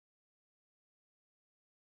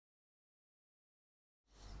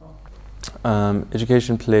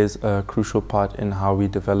Education plays a crucial part in how we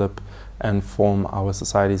develop and form our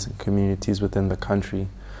societies and communities within the country.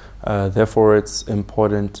 Therefore, it's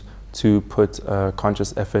important to put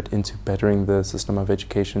conscious effort into bettering the system of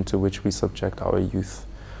education to which we subject our youth.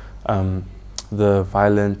 The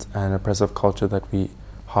violent and oppressive culture that we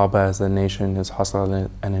harbor as a nation is hostile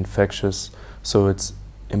and infectious, so it's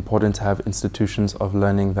important to have institutions of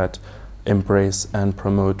learning that embrace and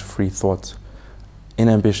promote free thought. In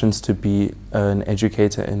ambitions to be an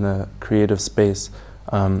educator in a creative space,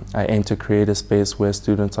 I aim to create a space where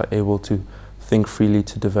students are able to think freely,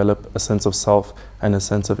 to develop a sense of self and a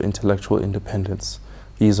sense of intellectual independence.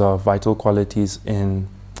 These are vital qualities in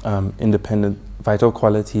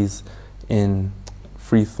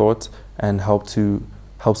free thought, and help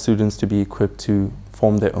students to be equipped to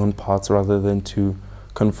form their own paths rather than to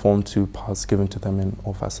conform to paths given to them in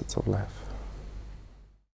all facets of life.